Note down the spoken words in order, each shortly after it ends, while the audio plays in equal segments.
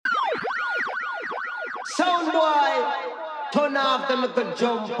Sound boy, turn off the little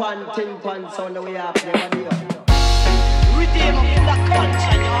jump and ting pan sound the way up there. Redeem in the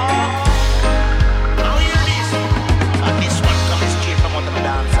culture, y'all. Now hear this. And this one comes straight from out of the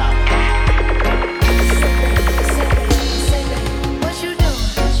dance hall. What you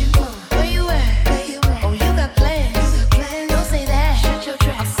doing? Where you at? Oh, you got plans. Don't say that. Shut your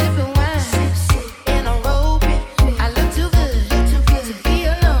trap. I'm sipping wine in a robe. I look too good to be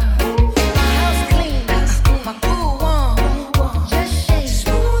alone. My house clean, my pool warm. Just shake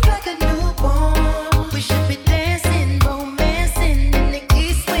smooth like a newborn. We should be dancing, romancing in the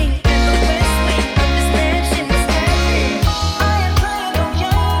east wing and the west wing of this mansion. I am playing no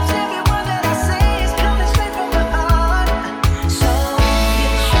games. Every word that I say is coming straight from the heart. So you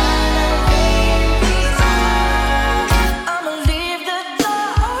tryna leave these arms? I'ma leave the door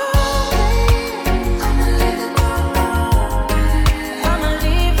open. I'ma leave the door open. I'ma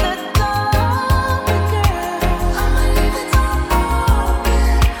leave the door open, girl. I'ma leave the door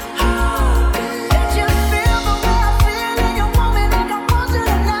open. Let you feel the way I feel, and you want me like I want you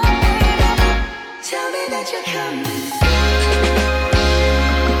tonight. Tell me that you're coming.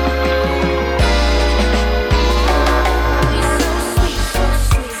 So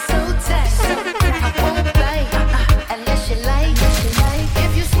sweet, so tight. I won't bite unless you like.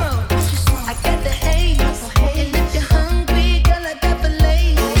 If you smoke, I got the haze. And if you're hungry, girl, I got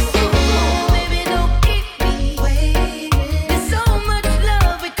fillets. Baby, don't keep me waiting. There's so much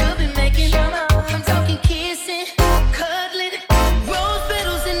love we could be making. I'm talking kissing, cuddling, rose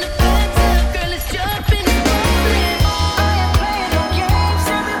petals in the bathtub. Girl, it's jumping and rolling. I am playing no games.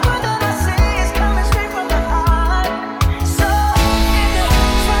 Every word that I say is coming straight from the heart. So if you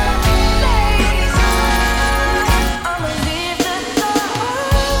try to play these arms, I'ma leave the door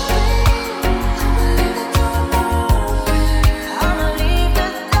open. I'ma leave the door open. I'ma leave the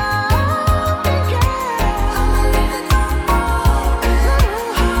door open, girl. I'ma leave the door open.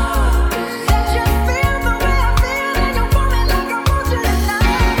 Let you feel the way I feel, and you want me like I want you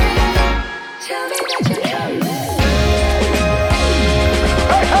tonight. Tell me that you're coming.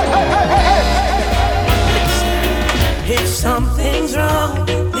 If something's wrong,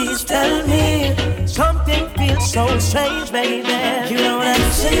 please tell me. Something feels so strange, baby. You don't answer your phone and you don't call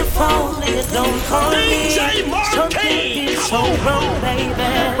me. Something feels so wrong, baby. When you're laying beside me, it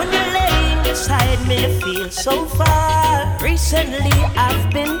feels so far. Recently, I've been thinking, if I'm not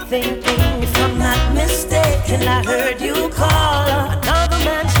mistaken, I heard you call another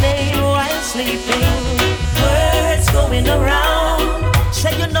man's name while sleeping. Words going around, say you don't want me again.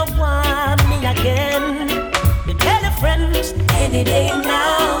 You tell your friends any day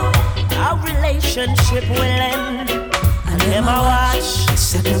now, our relationship will end. And them I watch,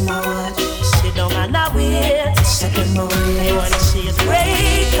 sit down and I wait. They wanna see us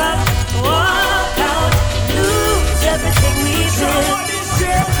break up, walk out, lose everything we built.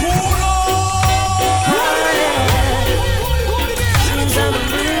 Since I'm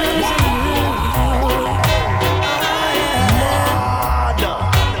losing you.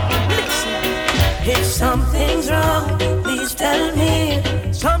 If something's wrong, please tell me.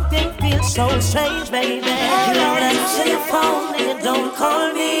 Something feels so strange, baby. You don't answer your phone and you don't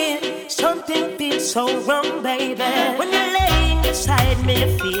call me. Something feels so wrong, baby. When you're laying beside me,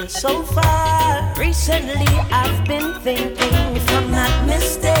 it feels so far. Recently, I've been thinking, if I'm not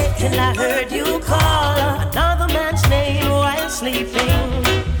mistaken, I heard you call another man's name while sleeping.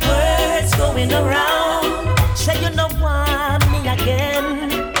 Words going around, say you don't want me again.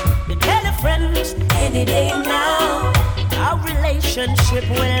 You tell your friends any day now, our relationship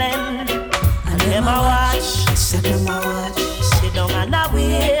will end. And them I watch, sit down and I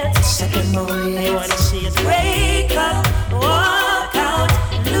wait. They wanna see us break up, walk out,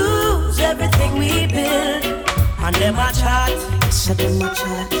 lose everything we built. And them I chat,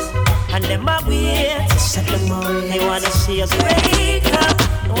 and them I wait. They wanna see us break up,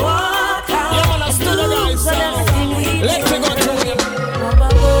 walk out, lose everything we built. Let's go to it.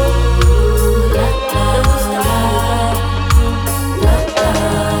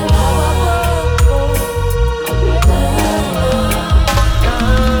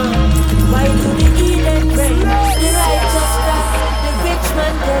 Why do the heathen pray? The righteous cry, the rich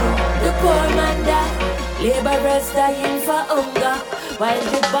man dead, the poor man die. Laborers dying for hunger, while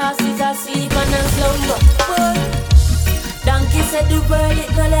the bosses are sleeping and slumber. Boy, donkey said the world it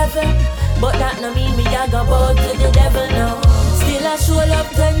no level, but that no mean me I go bow to the devil now. Still I show up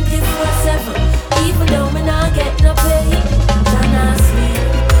 24/7, even though me not get no pay. Can I sleep?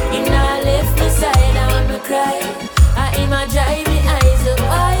 Him not left me side and me cry. I him a dry me eyes up,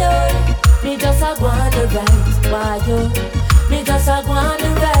 why oh? Me just a go on the right, why oh? Me just a go on the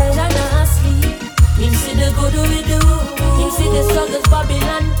right and I sleep. Him say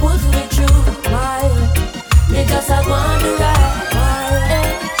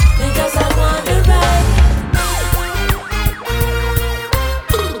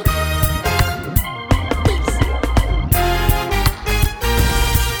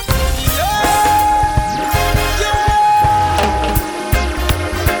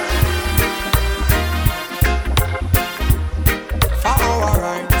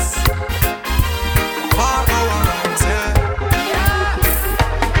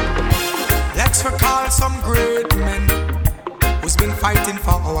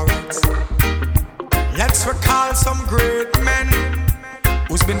great men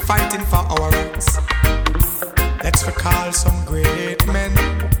who's been fighting for our rights. Let's recall some great men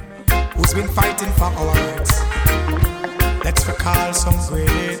who's been fighting for our rights. Let's recall some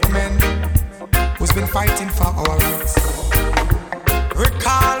great men who's been fighting for our rights.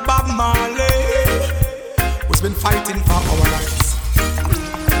 Recall Bob Marley, who's been fighting for our rights.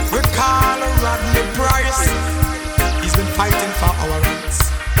 Recall Rodney Price, he's been fighting for our rights.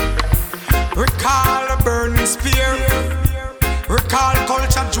 Recall Burning Spear, recall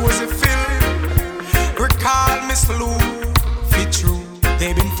Culture Josephine, recall Miss Lou Fitru,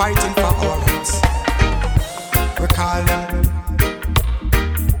 they've been fighting for our rights. Recall them.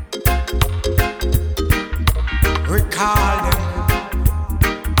 Recall them.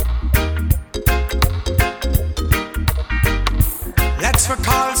 Let's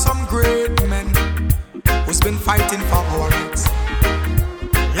recall some great men who's been fighting for our rights.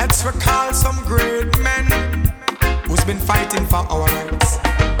 Let's recall some great men who's been fighting for our rights.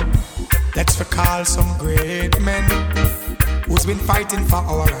 Let's recall some great men who's been fighting for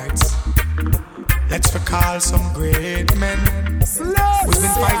our rights. Let's recall some great men who's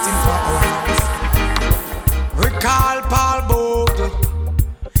been fighting for our rights. Recall Paul Bogle,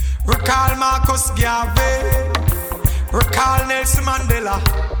 recall Marcus Garvey, recall Nelson Mandela,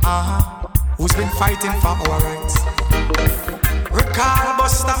 who's been fighting for our rights. Recall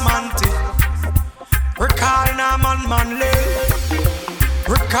Bustamante, recall Norman Manley,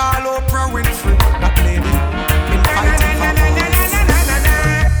 recall Oprah Winfrey, that lady been fighting for our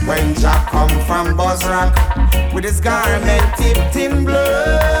rights. When Jack come from Buzzrock with his garment tipped in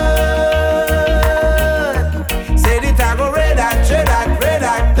blood, said it I go red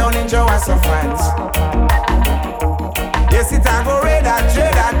hot, down in Joassa, France. Yes, it I go red hot,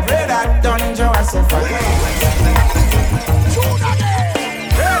 down in Joassa, France.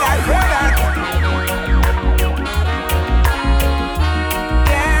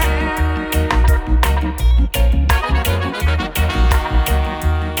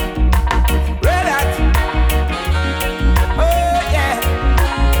 Red hot.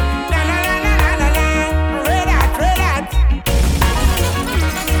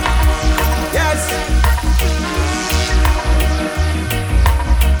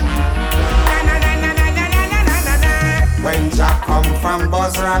 From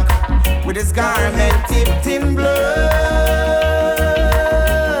Buzzrock with his garment tipped in blood,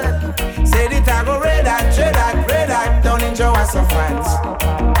 said it I go red hot, down in Joassa, France.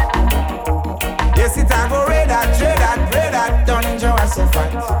 Yes, it I go red hot, down in Joassa,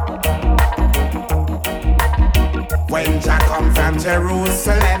 France. When Jack come from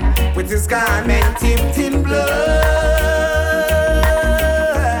Jerusalem with his garment tipped in blood,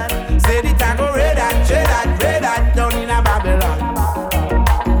 said it I go red hot, down in a Babylon.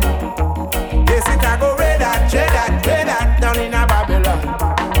 Down in a Babylon.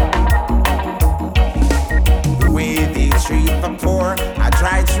 The way they treat the poor, I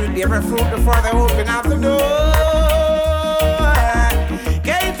try to treat every fruit before they open up the door.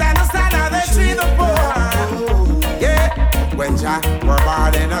 Can't understand how they treat the poor. Yeah, when Jack were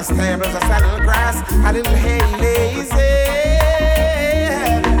born in a stables, a saddle grass, I didn't hate lazy.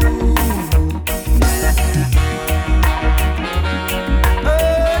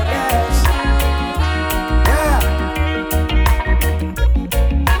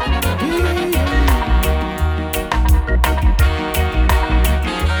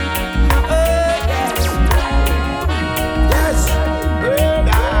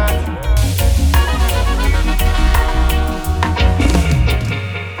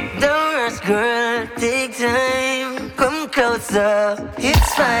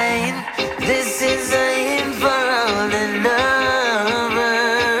 It's fine. This is a hymn for all the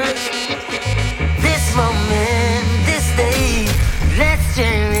lovers. This moment, this day, let's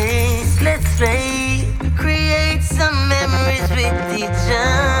cherish, let's play, create some memories with each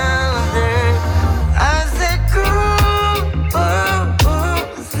other. As a group,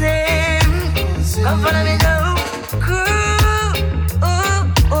 come follow me now. Group,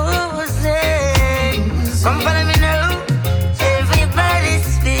 come follow me now.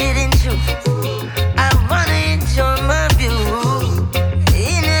 I wanna enjoy my view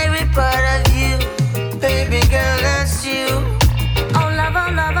in every part of you, baby girl, that's you. Oh love,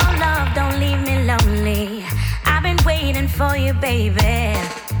 don't leave me lonely. I've been waiting for you, baby.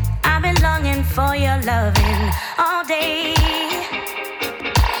 I've been longing for your loving all day.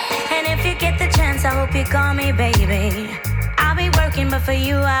 And if you get the chance, I hope you call me, baby. I'll be working, but for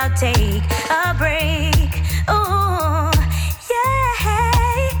you I'll take a break. Ooh, yeah.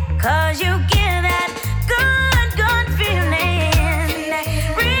 'Cause you give that good feeling,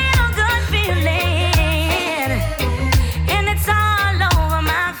 real good feeling.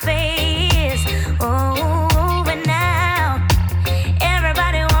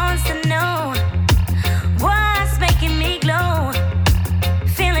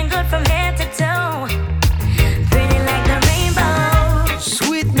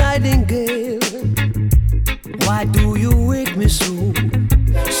 nightingale, why do you wake me so?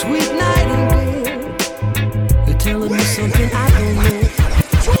 Sweet nightingale, you're telling me something I don't know.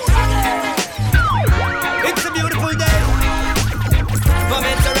 It's a beautiful day for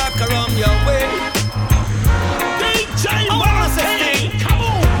me to rock around your way. DJ Martin, come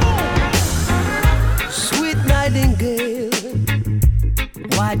on. Sweet nightingale,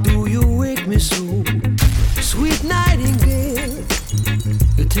 why do you wake me so? Sweet nightingale,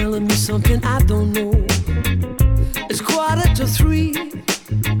 you're telling me something I don't know. It's 2:45.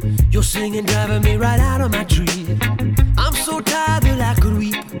 You're singing, driving me right out of my tree. I'm so tired that I could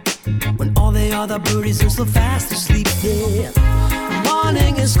weep when all the other birdies are so fast asleep. Yeah,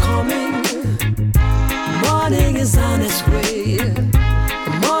 morning is coming. Morning is on its way.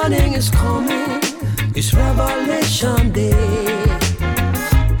 Morning is coming. It's Revelation Day.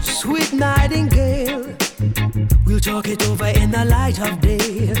 Sweet nightingale, we'll talk it over in the light of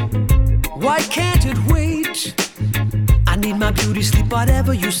day. Why can't it wait? I need my beauty sleep,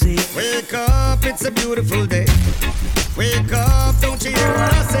 whatever you say. Wake up, it's a beautiful day. Wake up, don't you hear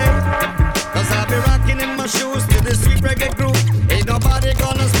what I say? Cause I'll be rocking in my shoes to this sweet reggae groove. Ain't nobody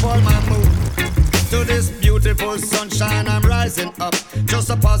gonna spoil my mood. To this beautiful sunshine I'm rising up. Just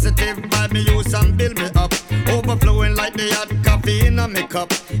a positive vibe me use and build me up. Overflowing like the hot coffee in a me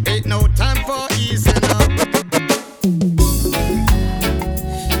cup. Ain't no time for easing up.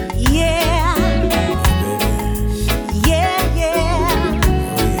 Yeah. Yeah, yeah.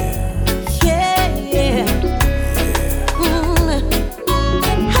 Yeah, yeah.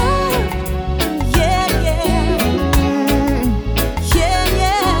 Yeah, yeah. Yeah,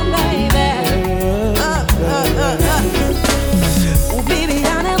 yeah, baby. Oh, baby, I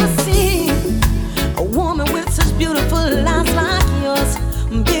never seen a woman with such beautiful eyes like yours.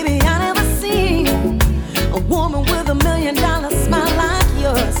 Baby, I never seen a woman with $1 million smile like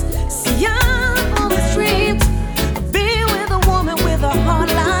yours. See, I've always dreamed of being with a woman with a heart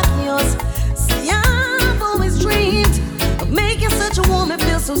like yours. See, I've always dreamed of making such a woman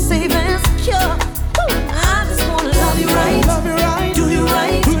feel so safe and secure. I just wanna love you right, do you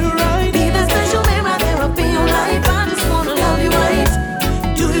right, be that special man right there up in your life. I just wanna love you right,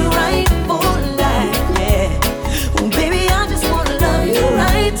 do you right for life, yeah. Oh, baby, I just wanna love you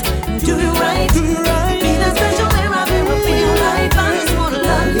right, do you right, be that special man right there up in your life. I just wanna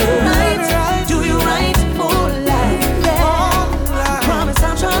love you right, do you right for life, yeah. I promise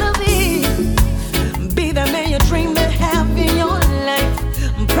I'll try to be that man you dream to have in your life.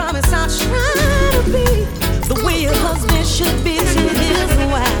 I promise I'll try to be the way your husband should be to his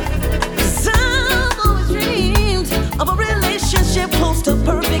wife. 'Cause I've always dreamed of a relationship close to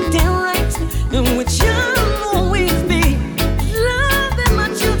perfect and right, in which you'll always be loving my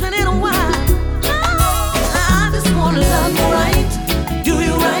children in a while. I just wanna love you right, do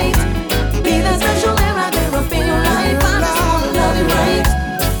you right, be that special man right there up in your life. I just wanna love you right,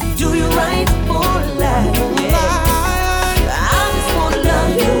 do you right for life, yeah. I just wanna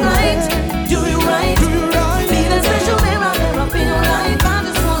love you right, do you right, be that special man right there up in your life. I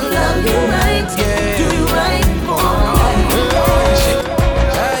just wanna love you right, do you right for life,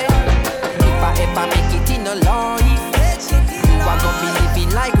 If I make it in a life, you are gonna be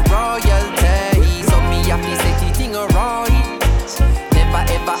living like royalty. So me have to set it in a right. Never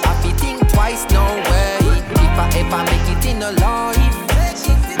ever have to think twice, no way. If I ever make it in a life,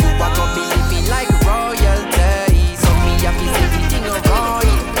 you are gonna be living like royalty. So me have to set it in a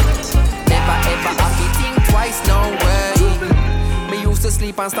right. Never ever have to think twice, no way. Me used to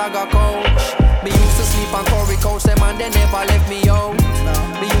sleep on Stagger Coach. Me used to sleep on Corey Coach. Them and they never left me out.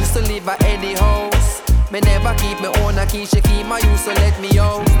 Me used to live at Eddie House. Me never keep me own a Keisha Keema used to let me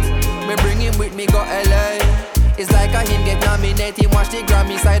out. Me bring him with me go LA. It's like a him get nominated, watch the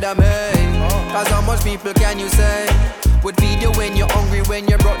Grammy side of me. Cause how much people can you say would feed you when you're hungry, when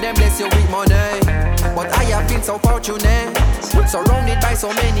you broke them bless you with money. But I have been so fortunate, surrounded by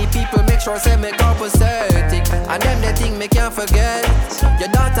so many people, make sure say me compensating. And them the thing me can't forget. Your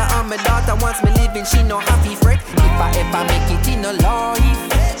daughter and my daughter wants me living, she no happy fret. If I ever make it in a life,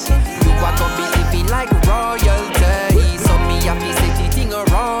 you are gonna be living like royalty. So me have to set it in a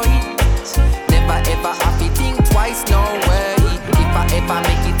right. Never ever have to think twice, no way. If I ever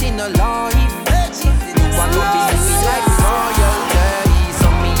make it in a life, you are gonna be living like royalty. So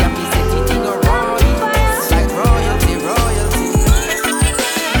me have to set it in a right. Like royalty, royalty.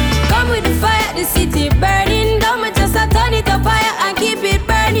 come with the fire, the city burning. Don't me just a turn it up fire and keep it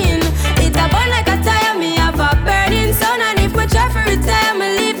burning. It a burn like a tire, me have a burning sun. And if me try for retire, me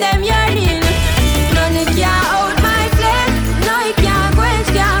leave them yearning. None of can out my flame. No, it can't quench,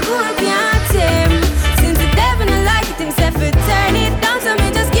 can't cool, can't tame. Since the devil don't like it, himself it turn it down. So me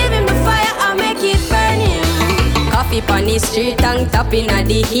just give coffee on the street, tongue tapping at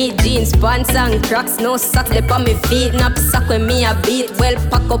the heat. Jeans, pants and cracks, no socks, they on me feet. Nap sock when me a beat, well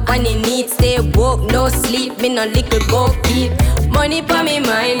pack up on the neat. Stay woke, no sleep, me no little go keep. Money pa me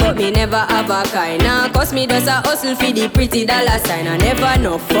mind, but me never have a kind. Nah, cause me does a hustle for the pretty dollar sign. I never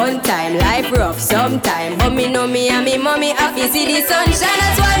no fun time, life rough sometime. But me know me and me mommy happy see the sunshine.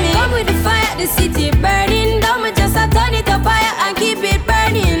 That's why me come with the fire, the city burning down. Me just a turn it up higher and keep it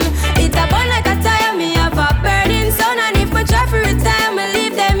burning. It a burn like a tire, me have a burning sun. And if me try for retire, me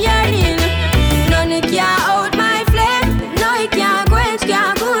leave them yearning. None it can't out my flame. No it can't quench,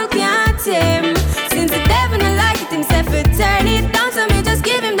 can't cool, can't tame. Since the devil don't like it himself, it turn it down. So me just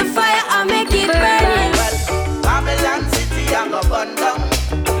give him the fire and make it burning. Well, Babylon City I go burn down.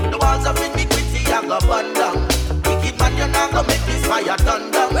 The walls of iniquity I go burn down. Wicked man you not go make this fire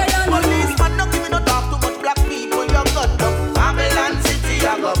turn down. Police man no give me no talk too much black people you gun down. Babylon City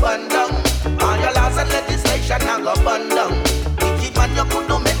I go burn down. All your laws and legislation I go burn down. Wicked man you could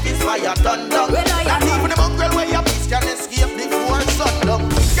not make this fire turn down. And even the mongrel where your peace can escape before sundown.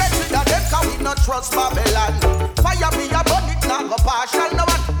 Get rid of them cause we not trust Babylon. Fire be a burn it now go partial. No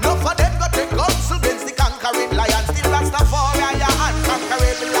one, no for them go take counsel against the conquering lion. Still that's the fire your hand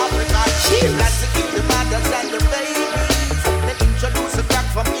conquerable African. Let's kill the mothers and the babies. They introduce the crack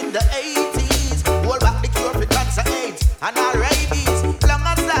from in the 80s. Hold back the cure for cancer, AIDS and all rabies. Long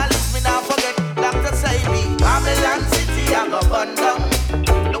as I live me now forget Dr. Sabi. Babylon City I go burn down.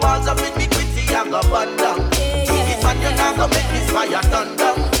 The walls of iniquity I go burn down. Wicked man you not go make this fire turn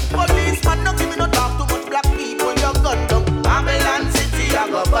down. Police man no give me no talk too much black people you gun down. Babylon City I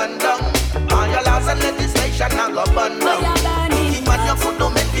go burn down. All your laws and legislation I go burn down. Wicked man you could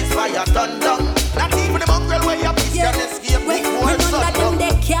not make this fire turn down. Not even the mongrel where your peace can escape before sundown.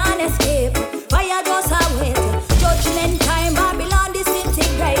 They can't escape. Fire goes away. Judgment time, Babylon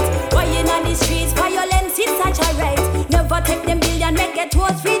disintegrate. Why in on the streets, violence is such a right. Never take them billion, make it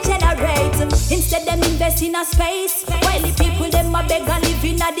towards regenerate. Instead them invest in a space. While the people them a beg and live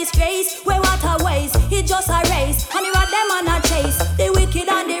in a disgrace. Where water waste, it just a race. And you are them on a chase. The wicked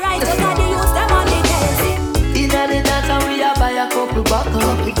and the righteous are the youth them on the case. In the data we a buy a couple buckle.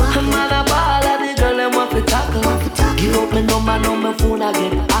 Man a ball and the girl them want to tackle. Give up me number, now my phone I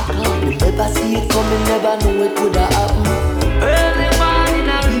get hackle. You never see it coming, never know it coulda happen. Early morning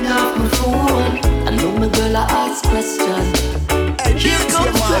I ring off my phone. I know my girl I ask questions. Here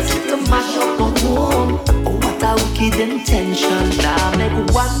comes Fletcher to mash up my home. Oh what a wicked intention. Now make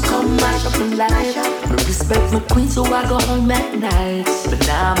one come mash up my life. I respect my queen so I go home at night. But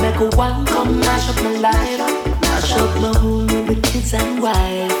now make one come mash up my life. Mash up my home with the kids and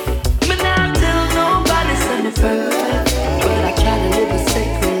wife. Me now tell nobody send me perfect, but I try to live a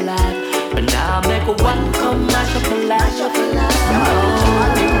sacred life. But now make one come mash up my life.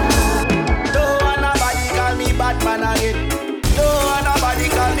 Don't want nobody call me Batman again. Don't want nobody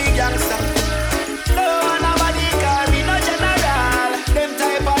call me gangster. Don't want nobody call me no general. Them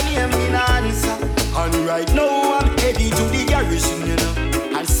type of name me no answer. And right now I'm heading to the garrison, you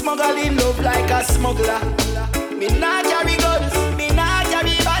know, and smuggling love like a smuggler. Me not carry guns, me not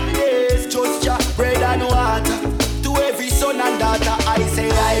carry bandits. Just your bread and water. To every son and daughter I say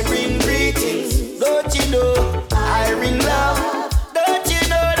I bring greetings. Don't you know I bring love? Don't you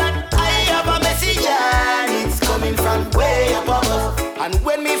know that I have a message and it's coming from way up above? And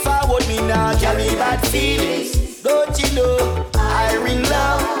when me forward me not carry bad feelings. Don't you know I bring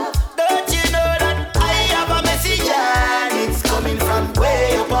love? Don't you know that I have a message and it's coming from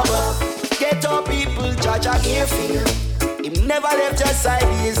way up above? Get up people, judge a here for you. Him never left your side,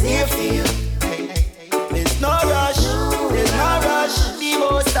 he is here for you. There's no rush, there's no rush. The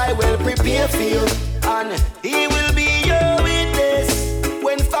most I will prepare for you. And he will be your witness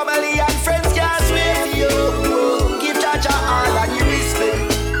when family and friends can't swear to you. Give judge a all and you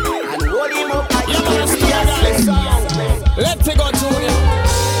respect. And hold him up like you can see us. Let's go to him.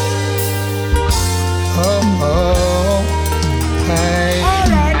 Hey.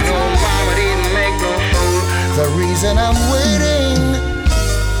 The reason I'm waiting,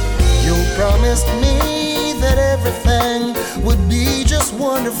 you promised me that everything would be just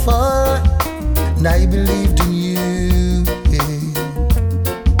wonderful, and I believed in you.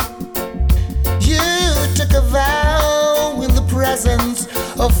 You took a vow in the presence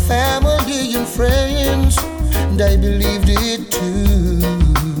of family and friends, and I believed it too.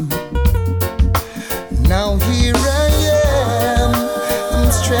 Now here I am,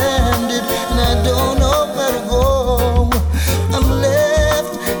 I'm stranded and I don't know where to go. I'm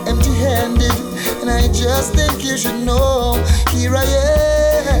left empty-handed and I just think you should know. Here I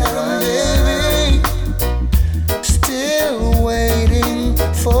am, baby, still waiting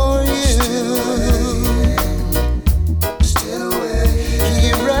for you.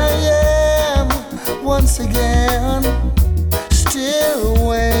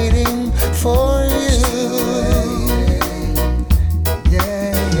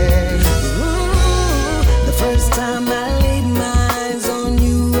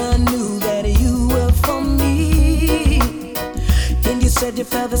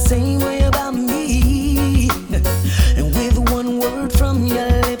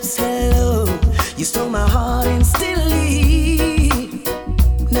 your lips, hello. You stole my heart instantly.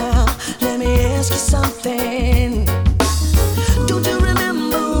 Now, let me ask you something. Don't you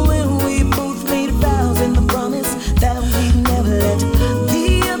remember when we both made vows and the promise that we'd never let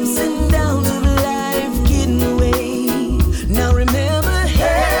the ups and downs of life get in the way? Now remember,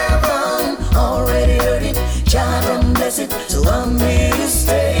 heaven already heard it. God and bless it, so I'm here to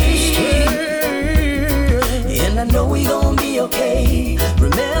stay. And I know we gon' be okay.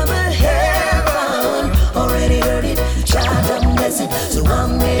 Remember, heaven already heard it. God and bless it, so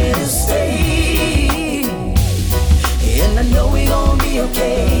I'm here to stay. And I know we gon' be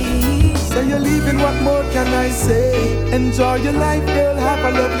okay. So you're leaving, what more can I say? Enjoy your life, girl, have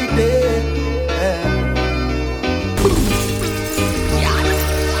a lovely day.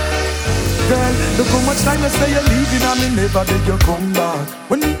 Girl, look how much time you say you're leaving and me never did you come back.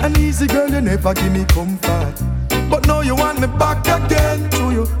 When me uneasy, girl, you never give me comfort. But now you want me back again.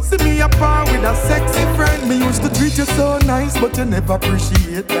 Do you see me apart with a sexy friend? Me used to treat you so nice, but you never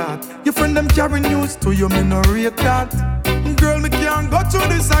appreciate that. Your friend them carry news to you, me no rate that. Girl, me can't go through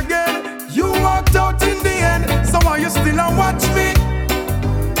this again. You walked out in the end, so why you still a watch me?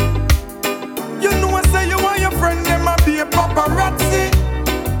 You know I say you and your friend them a be a paparazzi.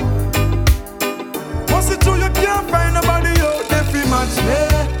 Once it true you can't find nobody out there fi match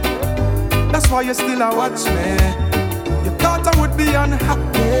me. That's why you still a watch me. You thought I would be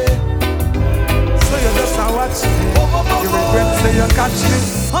unhappy, so you just a watch me. You regret say you catch me.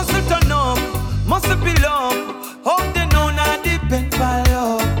 Hustle turn up, muscle build up. Hope they know not depend for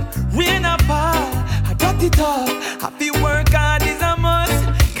love. Rain or fall, I got it up. Happy work hard is a must.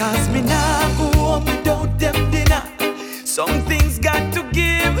 Cause me nah go home without them dinner. Some things got to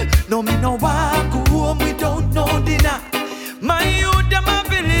give. No me no walk go home without no dinner. My youth them a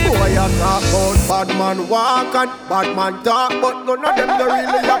believe. Boy, I talk about bad man walk and bad man talk, but none of them they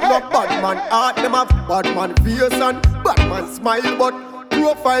really have no bad man heart. Them have bad man face and bad man smile, but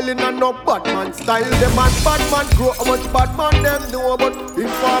profiling and no bad man style. Them and bad man grow how much bad man them know, but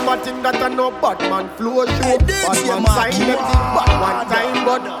informer think that I no bad man flow show. Bad man sign them think bad one time,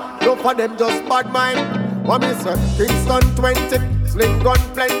 but no for them just bad mind. What me say? Kingston 20, sling gun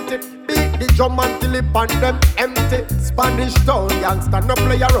plenty. Beat the drum until it pan them empty. Spanish town youngster no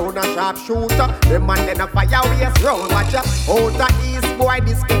play around a sharp shooter. Them man then a fire waste round. Watch ya. Outer east boy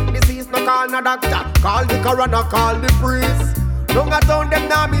this get disease no call no doctor. Call the coroner, call the priest. Don't a town them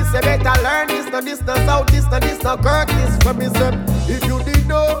now me say better learn this no south this no Kirk this for me say. If you did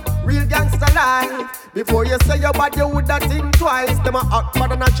know real gangster life, before you say your bad you woulda think twice. Them a hot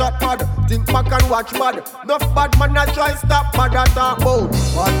bad and a shot bad. Think back and watch bad. Enough bad man a try stop bad a talk about.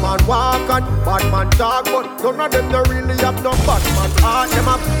 Bad man walk and bad man talk, but none of them no really have no bad man heart.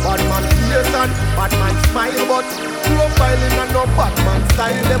 Them have bad man face and bad man smile, but profiling and no bad man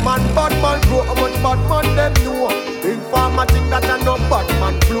style. Them and bad man grow how much bad man them know. Informer think that a no bad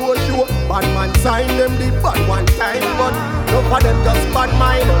man flow show. Bad man sign them the bad one time, but no for them just bad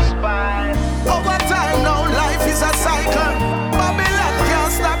minds. Over time now life is a cycle. Babylon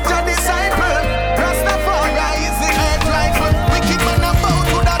can't stop your disciple. Rastafari is the head rifle. Wicked man about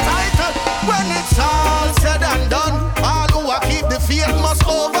to the title. When it's all said and done, all who are keep the faith must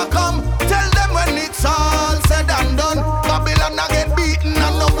overcome. Tell them when it's all said and done, Babylon a get beaten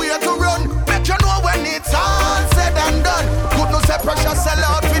and nowhere to run. Make you know when it's all said and done. Good no say pressure sell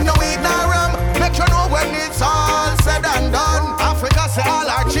out with no weed nor rum. Make you know when it's all said and done. Africa say all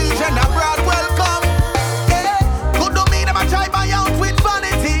our children abroad welcome. Yeah. Good to me them a try buy out with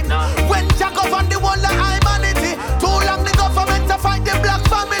vanity. When Jack up on the wall of humanity. Too long the government to fight the black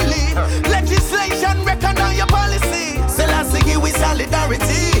family. Legislation recognize your policy. Selassie give with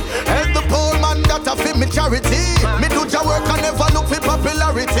solidarity. Help the poor man that a feel me charity. Me do your work and never look for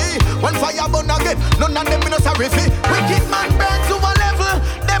popularity. When fire burn again, none of them me no sorry fi. Wicked man burn to a level.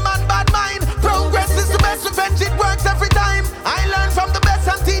 Them man bad mind. Progress is the best revenge, it works every time. I learn from the best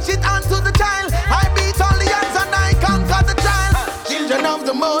and teach it on to the child. I beat all the odds and I conquer the trials. Children of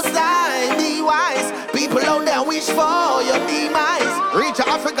the Most High, be wise. People out there wish for your demise. Reach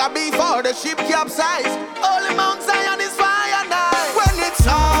Africa before the ship capsize. Holy Mount Zion is fire night. When it's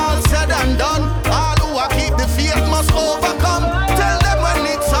all said and done, all who are keep the faith must overcome. Tell them when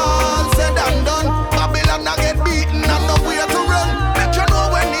it's all said and done, Babylon a get beaten and nowhere to run. Make you know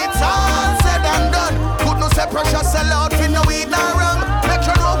when it's all said and done. Could no say pressure sell out with no weed nor rum. Make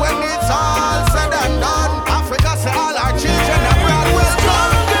you know when it's all said and done. Africa say all our children abroad will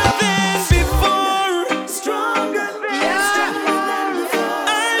come. Stronger than before. Stronger than before.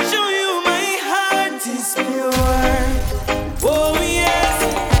 I'll show you my heart is pure.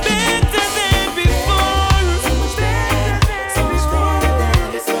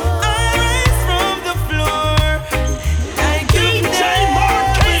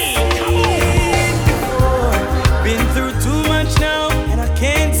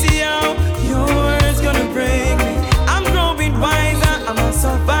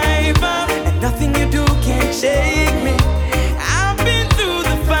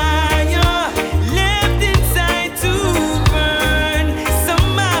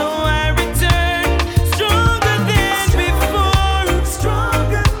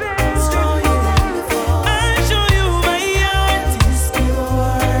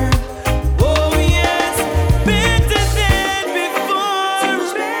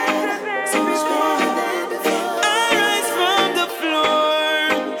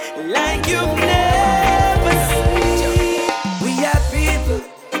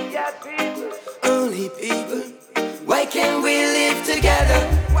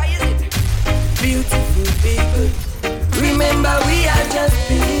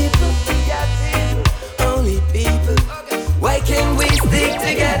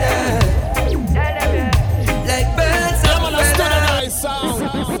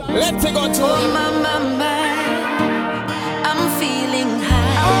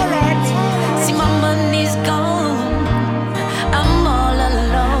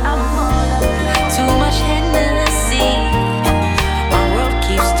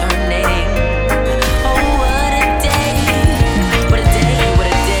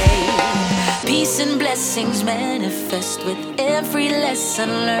 blessings manifest with every lesson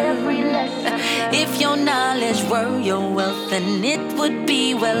learned. If your knowledge were your wealth, then it would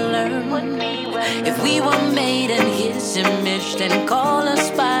be well earned. If we were made in His image, then call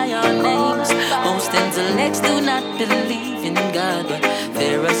us by our names. Most intellects do not believe in God, but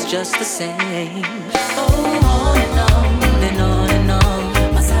fear us just the same. Oh, on and on and on and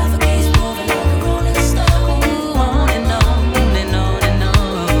on. My suffocate is moving like a rolling stone. Ooh, on and on and on and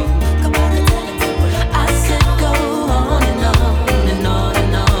on. Come on and tell the people. I said go on and on and on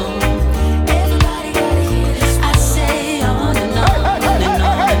and on. Everybody gotta hear this. I say on and on and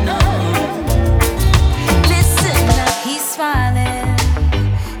on and on. Listen up, he's smiling,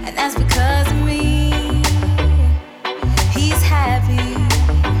 and that's because of me. He's happy,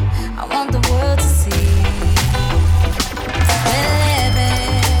 I want the world to see. We're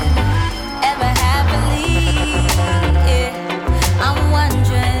living ever happily, yeah. I'm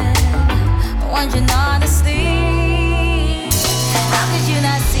wondering honestly, how could you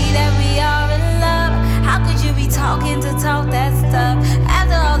not see that we are in love? How could you be talking to talk that stuff?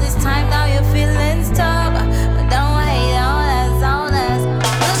 After all this time, now your feelings tough. But don't hate on us, on us.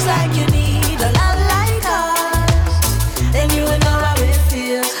 Looks like you need a love like ours, then you would know how it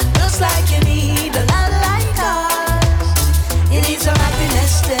feels. Looks like you need a love like ours. You need some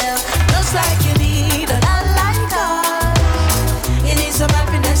happiness still. Looks like you need a love like ours. You need some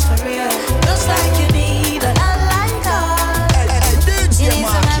happiness for real. Looks like you need a love like ours. You need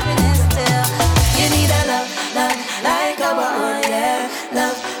some happiness still. You need a love like ours, yeah.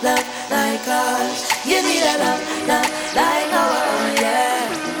 Love like ours. You need a love like ours, yeah.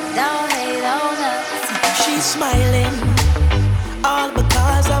 Don't hate on us. She's smiling, all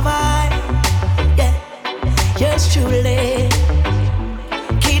because of I, yeah. Yours truly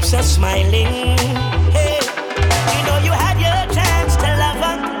keeps us smiling. Hey, you know you had your chance to love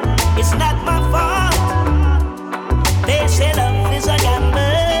her. It's not my fault. They say love is a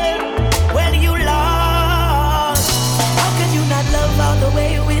gamble. Well, you lost. How could you not love all the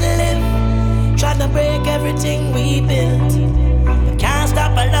way we live? Trying to break everything we built. You can't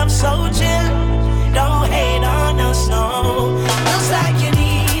stop a love so chill. Don't hate on us, no. Looks like you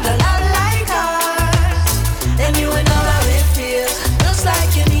need a love like ours, then you would know how it feels. Looks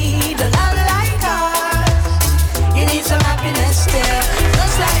like you need a love like ours. You need some happiness still.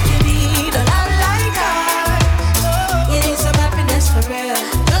 Looks like you need a love like ours. You need some happiness for real.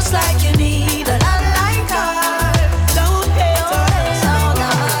 Looks like you need a love like ours. Don't hate on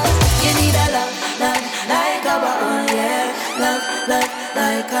us. You need a love like ours, yeah. Love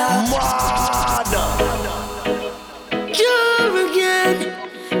like ours. You're again,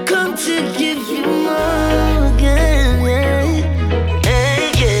 come to give you more again, yeah. Yeah,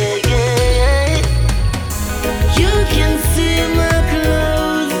 yeah, yeah. You can see my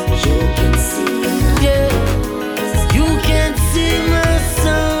clothes. You can see my clothes. You can see my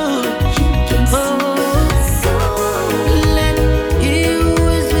soul. You can see my soul. Let you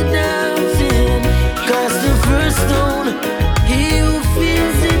is without sin. Cast the first stone. He who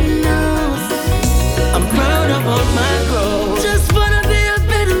feels it knows. I'm proud of all my growth. Just wanna be a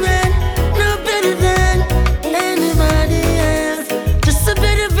better man, no better than anybody else. Just a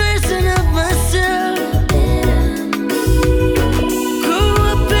better version of myself. Grew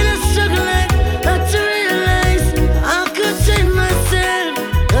up in a struggle life, not to realize I could change myself,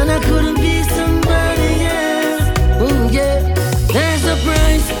 and I couldn't be somebody else. Oh yeah, there's a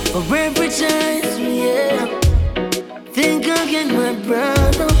price for every chance, yeah. Think again, my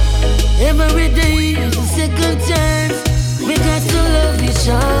brother. Every day is a second chance. We got to love each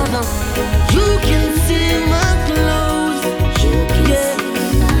other. You can see my clothes. You can see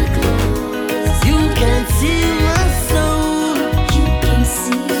my clothes. You can see my soul. You can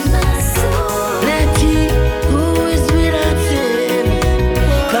see my soul. Let he who is without sin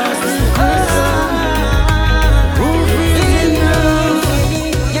cast the person who feels it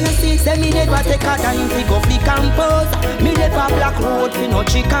now. You know, see, say me never take a time to go flick and pose. Me never black road, we no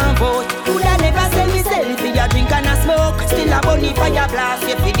chick and vote. Coulda never sell me selfie, a drink and a smoke. Still a bunny fire blast,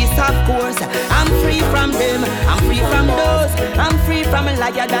 yeah, for this of course. I'm free from them, I'm free from those. I'm free from a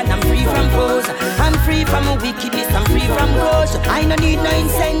liar and I'm free from foes. I'm free from a wickedness, I'm free from ghosts. I no need no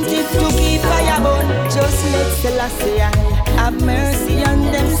incentive to keep fire burn. Just let Selassie have mercy on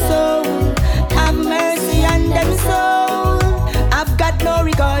them soul. Have mercy on them soul. I've got no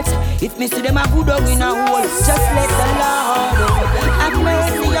regards. If me see them a good dog in a hole, just let the Lord have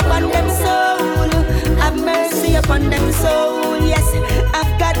mercy upon them soul. Have mercy upon them soul. Yes,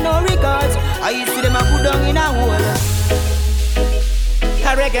 I've got no regards. I see them a good dog in a hole.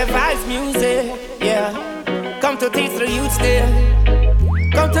 A reggae vibes music, yeah. Come to teach the youth there.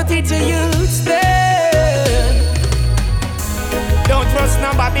 Come to teach the youth there. trust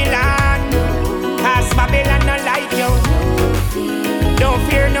no Babylon, cause Babylon no like you. Don't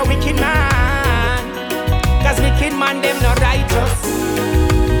fear no wicked man, cause wicked man them no righteous.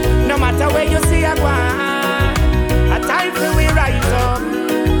 No matter where you see a one, a time for we rise up.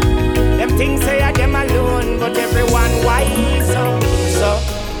 Them things say I them alone, but everyone wise up. So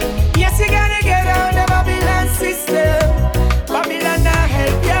yes, you gotta get out of Babylon system. Babylon not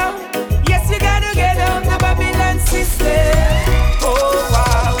help you. Yes, you gotta get out the Babylon system. Oh,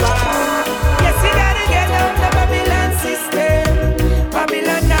 wow, wow. Yes, you gotta get out the Babylon system.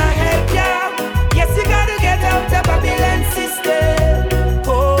 Babylon not help you. Yes, you gotta get out the Babylon system.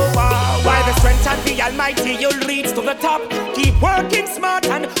 Oh, wow, wow. By the strength of the Almighty, you'll reach to the top. Keep working smart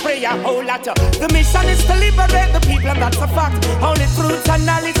and pray a whole lot. The mission is to liberate the people, and that's a fact. Only truth and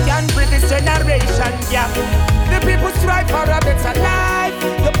knowledge can bring this generation, yeah. The people strive for a better life.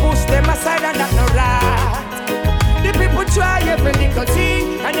 You push them aside and that's no right. The people try every little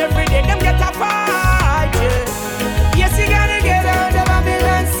thing, and every day them get a fight, yeah. Yes, you gotta get out of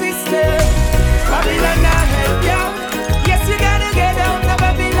Babylon system. Babylon not help you. Yes, you gotta get out of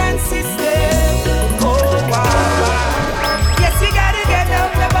Babylon system. Oh, wow, wow. Yes, you gotta get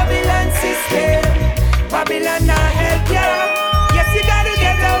out of Babylon system. Babylon not help you. Yes, you gotta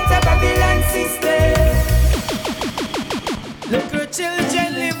get out of Babylon system. Look at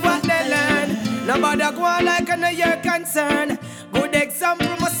children live what they learn. Nobody go on like an your concern. Good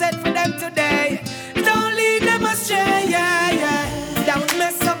example must set for them today. Don't lead them astray, yeah, yeah. Don't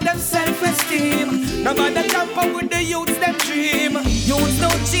mess up them self-esteem. Nobody tamper with the youths them dream. Youths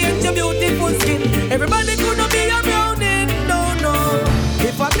don't change your beautiful skin. Everybody could be around it, no, no.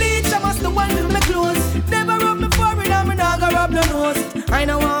 If I bleach, I must the one with my clothes. Never rub me forehead and me not go rub no nose. I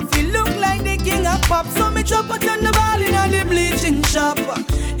know I feel look like the king of pop, so me chop out on the ball in the bleaching shop.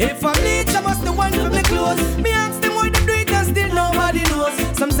 If I bleach, I must the one with my clothes. Me ask them why they do it and still nobody knows.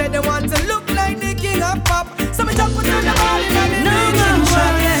 Some say they want to look like the king of pop, so me chop out on the ball in the bleaching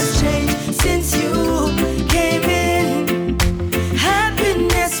shop. No has changed since you came in.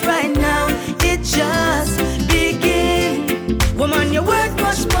 Happiness right now, it just begin. Woman, you're worth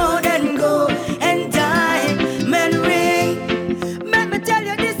much more than gold and diamond ring. Let me tell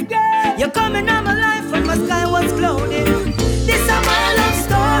you this, girl, you're coming out my life when my sky was clouded. This is my love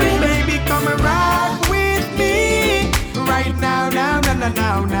story. Baby, come and rock with me right now, now, now, now,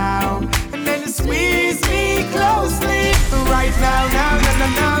 now, now. And then squeeze me closely right now, now, now, now,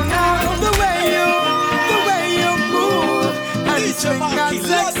 now, now. The way you move and swing that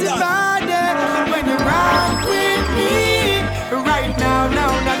sexy body when you rock with me right now,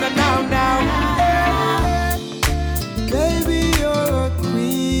 now, now, now, now, now. Baby, you're a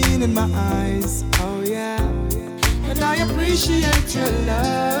queen in my eyes, oh yeah. And I appreciate your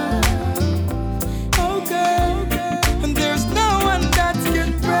love, okay. And there's no one that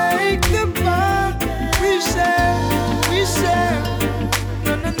can break the bond we share,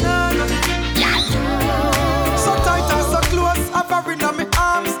 no, no, no, no. So tight and so close, I'm in my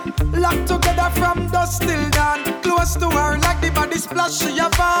arms, locked together from dusk till dawn. Close to her like the body splash she a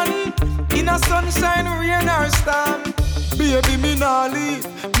van. In a sunshine, rain or storm. Baby, me nah leave.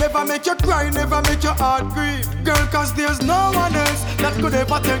 Never make you cry, never make your heart grieve. Girl, cause there's no one else that could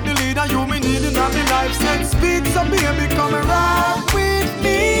ever take the lead. And you me need in my life. Set speed, so baby, come and rock with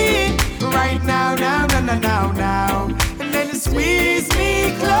me right now, now, now, now, now, now. And then squeeze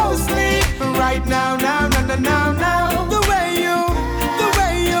me closely right now, now, now, now, now, now. The way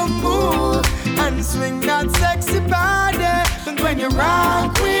you move and swing that sexy body. And when you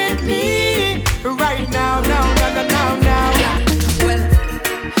rock with me right now, now, now, now, now, now. Yeah. Well,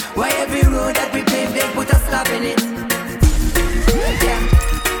 why every road that we pave, they put a stop in it. Yeah.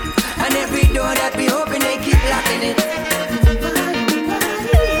 And every door that we open, they keep locking it.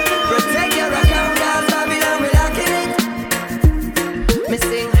 Protect your account, cause Babylon, we locking it. Me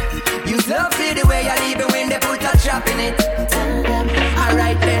sing, you love see the way you leave it when they put a trap in it.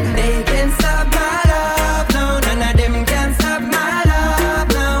 Alright then, they can stop my love, no, none of them can stop my love,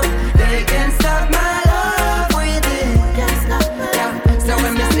 no. They can stop my love with it. Yeah. So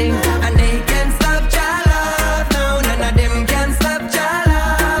when me sing, and they can stop your love, no, none of them can stop your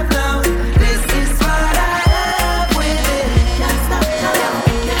love, no. This is what I love with it.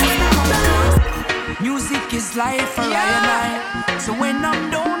 Music is life for I and I. So when I'm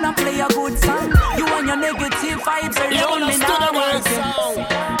down, I play a good song. You and your negative vibes are lonely now.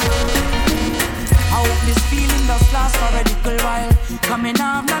 I hope this feeling just lasts for a little while. Coming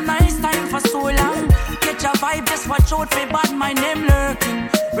off a nice time for so long. Catch a vibe, just watch out for bad mind them lurking.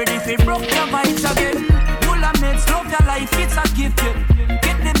 Ready for broke your vibes again. Full of meds, love your life, it's a gift, yeah.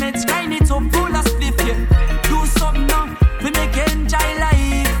 Get the meds, grind it up, full of spliff, yeah. Do something now, we make it enjoy life.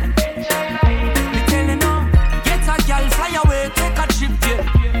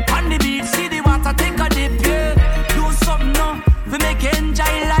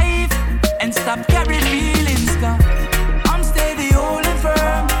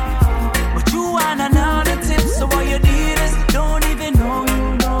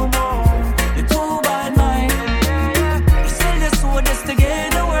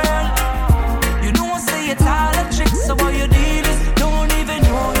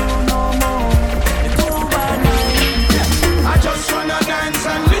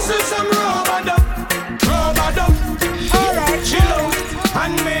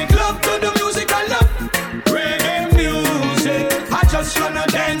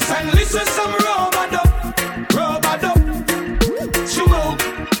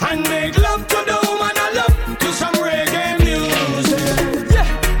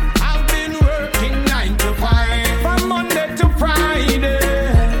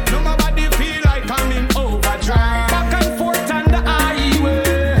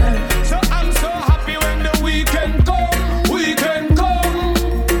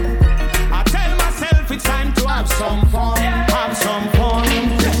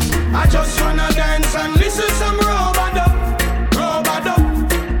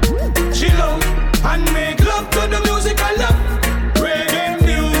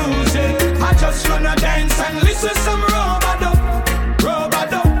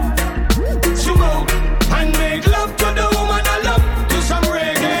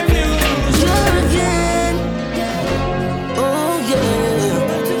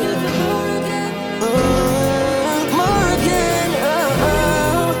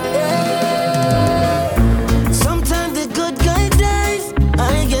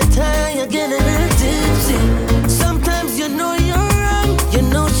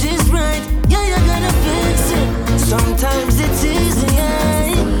 Sometimes it's easy,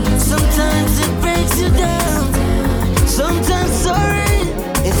 sometimes it breaks you down. Sometimes sorry,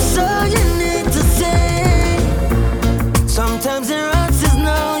 it's all you need to say. Sometimes your heart says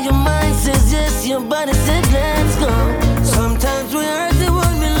no, your mind says yes, your body says let's go. Sometimes we hurt the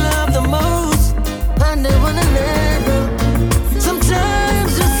one we love the most, and they wanna let go.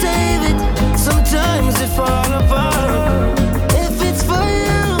 Sometimes we save it, sometimes we fall apart. If it's for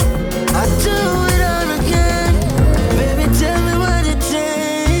you, I do it all again. Baby, tell me what it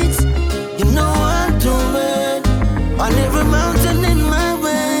takes. You know I'm doing on every mountain in my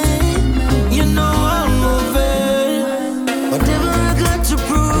way. You know I'm moving. Whatever I got to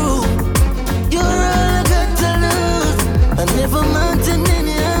prove, you're all I got to lose. On every mountain in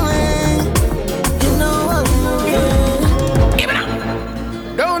your way. You know I'm moving.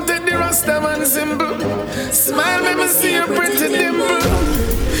 Don't take the Rasta man simple. Smile, make me see your pretty dimple.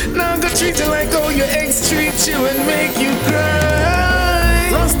 Now go treat you like how your ex treat you and make you cry.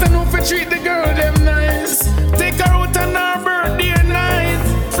 Rasta know fi treat the girl them nice. Take her out on her birthday night.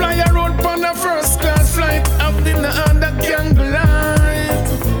 Fly her out on a first class flight. Up in the under candlelight.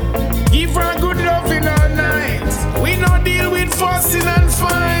 Give her good loving all night. We no deal with fussing and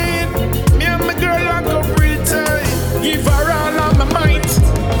fight. Me and my girl lock up real tight. Give her all of my might.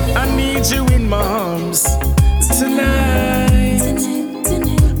 I need you in my arms tonight.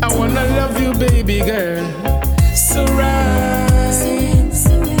 I wanna love you, baby girl. So right.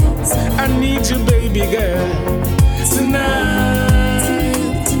 I need you, baby girl. Tonight.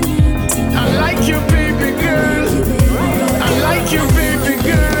 I like you, baby girl. I like you, baby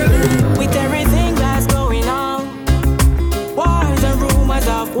girl. With everything that's going on, wars and rumors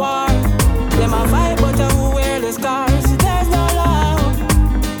of war. Them a fight, but who wear the scars? There's no love.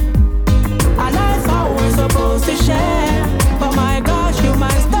 And I thought we're supposed to share, but my gosh,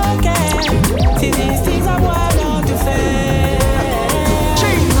 humans don't care. See, these things are wild on to fair.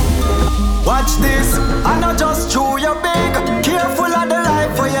 Watch this, I not just chew your big. Careful of the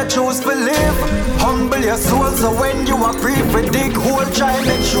life where you choose to live. Humble your soul so when you are free for dig hole, try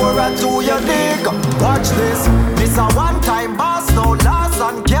make sure I do your dig. Watch this, this a one-time boss, no loss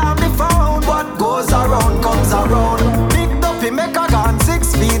and can't be found. What goes around comes around. Big duppy make a gun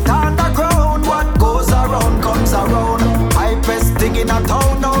 6 feet underground. What goes around comes around. I best dig in a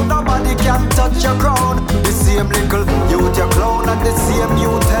town, now nobody can touch your crown. The same little youth you clown and the same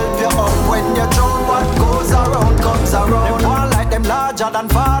youth help you up when you drown. What goes around comes around. Them one like them larger than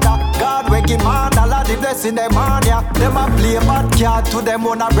father. God wake him on, all of the blessing them on ya. Them a play bad card to them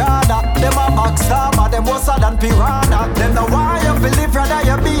own a brother. Them a backstabber, them worse than piranha. Them the why you believe rather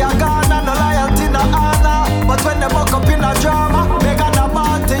you be a gunner. No loyalty, no honor. But when they buck up in a drama, they gonna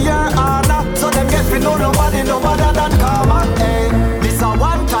bow to your honor. So them get me know nobody no better than karma. Hey, this a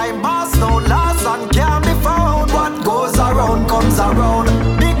one-time boss, no loss and can't be found. What goes around comes around.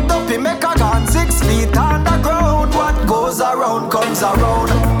 Big duppy make a gun 6 feet underground. What goes around comes around.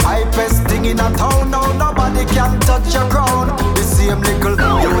 Hypest thing in a town, now nobody can touch your crown. The same little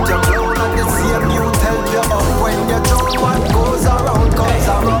youth you clown and the same youth help you up when you drown. What goes around comes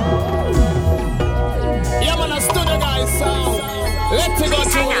around. Yeah, man, I stood the guys sound. Let's go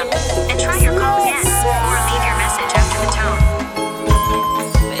Please hang up and try your call again, or leave your message after the tone.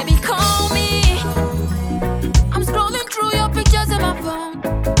 Baby, call me. I'm scrolling through your pictures in my phone.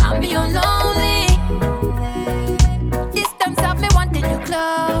 I'm being lonely. Distance of me wanting you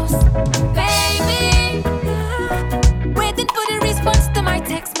close, baby. Waiting for the response to my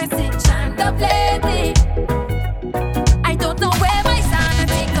text message. I'm up lately. I don't know where my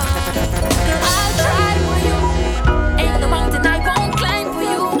sanity goes. Girl, I'll try for you. Ain't no mountain I won't climb for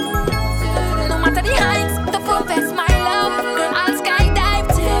you. No matter the heights, the profess my love. Girl, I'll skydive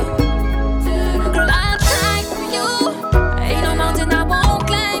too. Girl, I'll try for you. Ain't no mountain I won't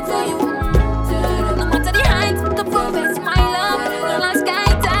climb for you. No matter the heights, the profess my love. Girl, I'll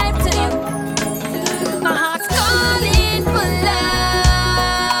skydive to you. My heart's calling for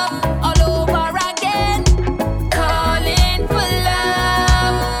love all over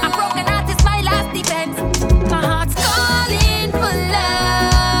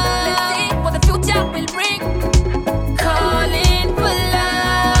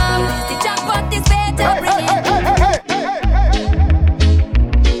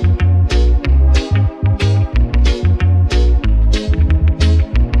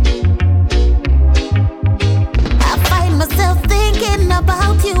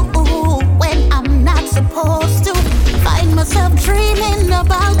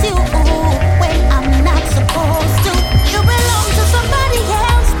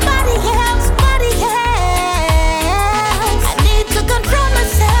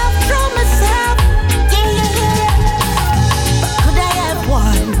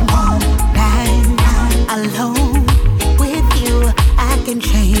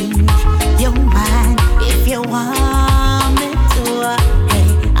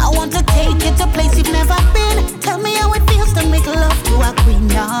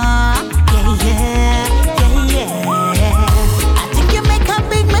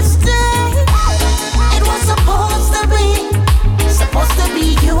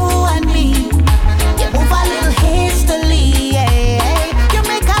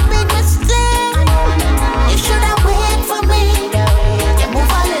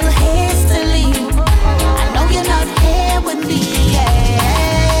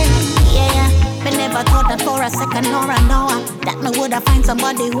would I find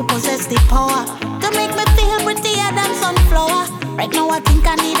somebody who possess the power to make me feel prettier than sunflower. Right now I think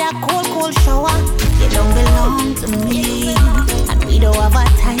I need a cold shower. You don't belong to me, and we don't have a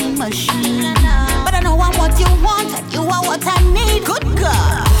time machine. But I know I'm what you want, and you are what I need. Good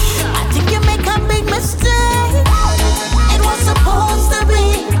God, I think you make a big mistake. It was supposed to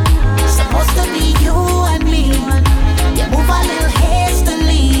be you and me. You move a little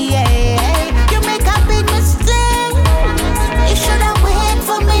hastily, yeah. You make a big mistake. You should have waited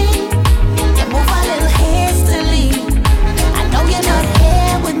for me. You move a little hastily. I know you're not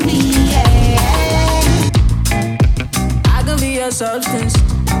here with me, yeah. I can be your substance.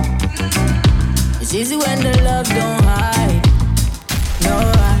 It's easy when the love don't hide. No,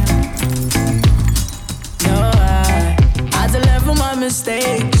 I had to learn from my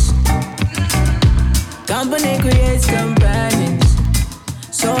mistakes. Company creates companions.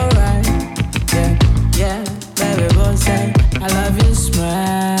 So right, yeah, baby, both say I love your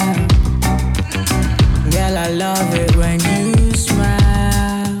smile. Girl, I love it when you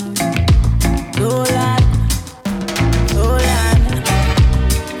smile. Lola,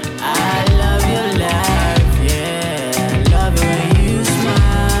 I love your laugh, yeah. Love it when you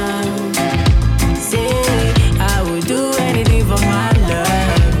smile. Say I would do anything for my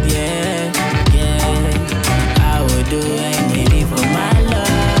love, yeah. I would do anything for my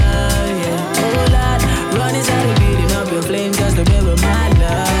love, yeah. Oh Lord, run inside the beating up your flame just to build my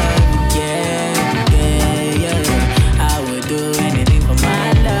love, yeah. I would do anything for my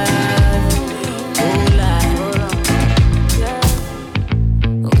love, oh Lord.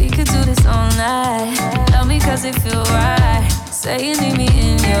 We could do this all night. Love me cause it feel right. Say you need me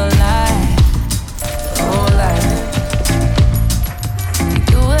in your life, oh life. You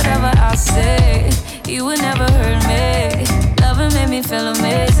do whatever I say. You would never hurt me. Loving made me feel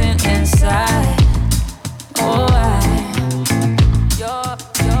amazing inside. Oh, you're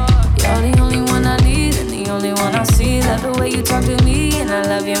the only one I need and the only one I see. Love the way you talk to me and I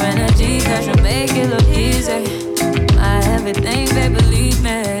love your energy. Cause you make it look easy. My everything, babe, believe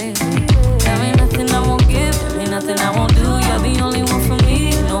me. There ain't nothing I won't give, there ain't nothing I won't do. You're the only one for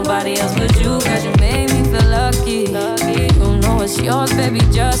me, nobody else but you. Cause you made me feel lucky. You know it's yours, baby,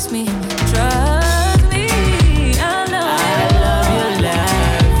 just me. Trust me, I love your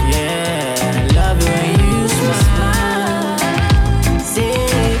laugh, yeah. Love it when you smile. Say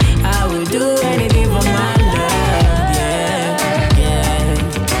I would do anything for my love, yeah.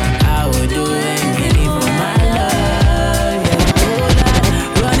 I would do anything for my love, yeah. Oh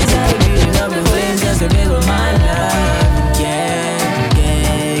Lord, run inside the beating of the flames just to make with my love, yeah.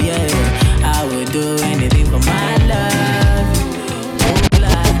 I would do anything for my love.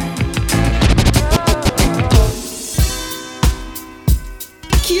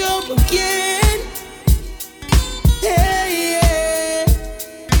 Again, yeah.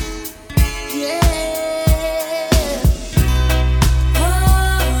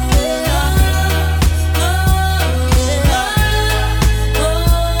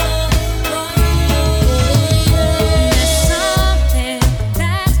 There's something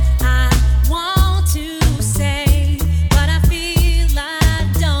that I want to say, but I feel I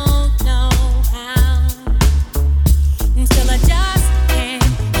don't know how. Still I just can't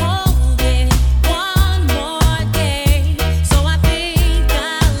hold it.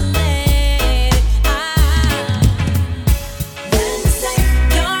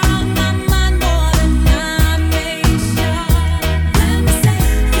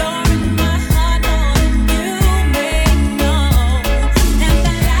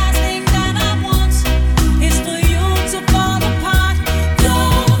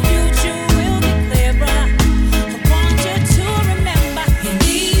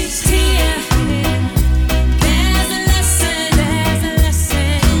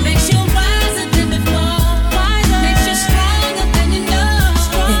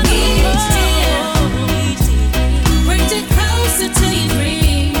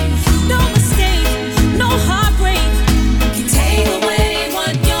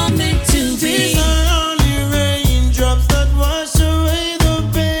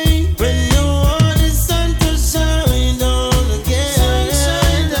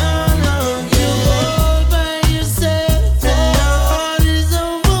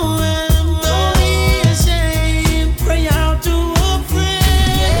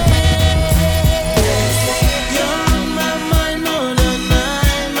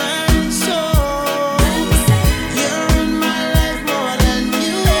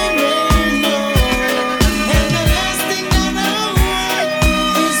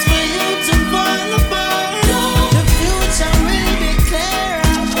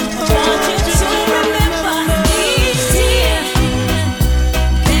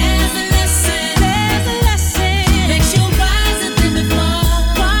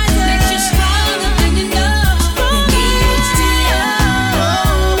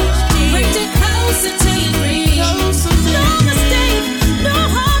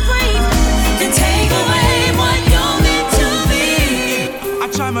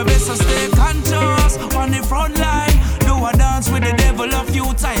 devil a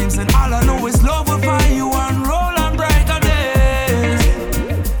few times, and all I know is love will find you and roll on brighter days.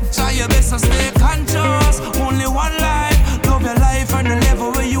 Try your best to stay conscious, only one life. Love your life and the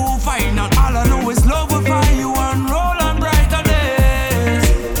level where you find out. All I know is love will find you and roll on brighter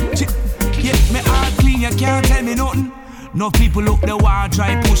days. Yeah, me heart clean, you can't tell me nothing. No people look the wall,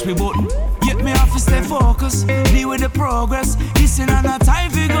 try push me button. Yet me have to stay focused, deal with the progress. Listen on a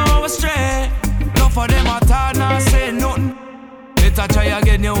time we go astray. No for them I thought not say nothing. Better try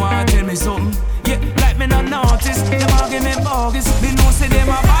again, you want tell me something. Yeah, like me not notice, them argument bogus. Me know say them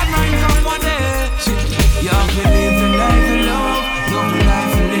a bad mind come one day. You have to live the life you love the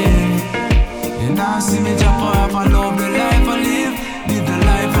life you live. You now see me jump up, I love the life I live the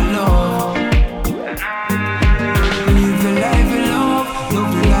life I love. Live the life you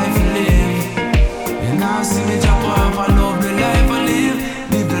love the life you live. You now see me jump up, I love the life I live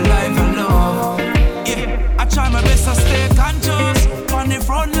the life I love. Yeah, I try my best to stay conscious on the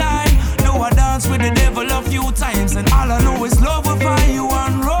front line. Know I dance with the devil a few times, and all I know is love will find you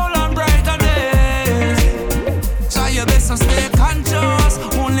and roll on brighter days. Try your best to stay conscious,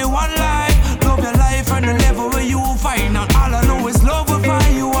 only one life. Love your life and the level where you find out. All I know is love will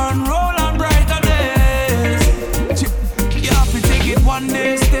find you and roll on brighter days. You have to take it one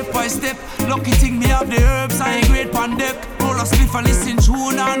day, step by step. Lucky thing me have the herbs, I ain't great pan deck. Roll a spliff and listen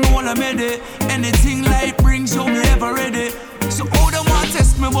tune and all I made it. Anything life brings you, me ever ready. So all them want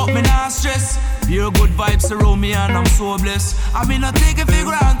test me, but me not stress. Pure good vibes around me and I'm so blessed. I mean I take it for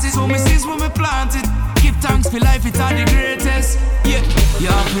granted, so me sees when me plant it. Give thanks for life, it's all the greatest. Yeah, you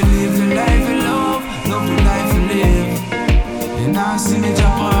have to live the life you love the life you live. You now see me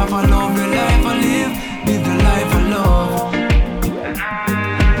jump off, I love the life I live the life I love.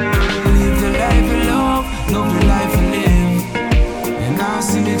 Live the life you love the life you live. You now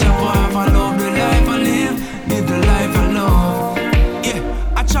see me jump off, I love the life I live the life I love. Yeah,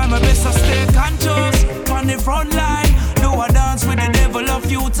 I try my best to stay conscious on the front line. Know I dance with the devil a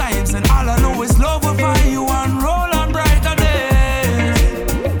few times, and all I know is love will find you and roll on brighter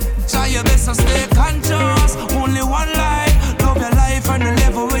days. Try your best to stay conscious, only one life. Love your life and the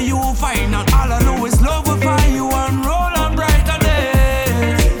level where you find out. All I know is love will find you and roll on brighter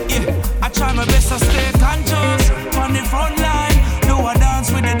days. Yeah, I try my best to stay conscious on the front line. Know I dance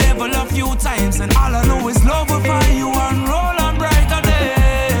with the devil a few times, and all I know is love will find you and roll on brighter days.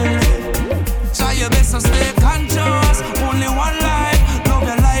 Try your best to stay conscious, only one life. Love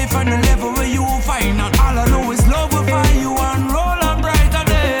your life and the level where you find out. All I know is love will find you and roll on brighter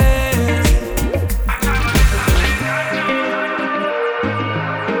days. I try my best to stay conscious.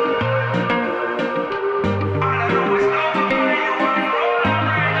 All I know is love will find you and roll on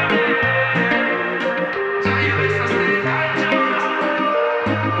brighter days. Try your best to stay conscious.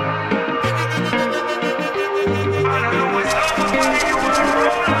 All I know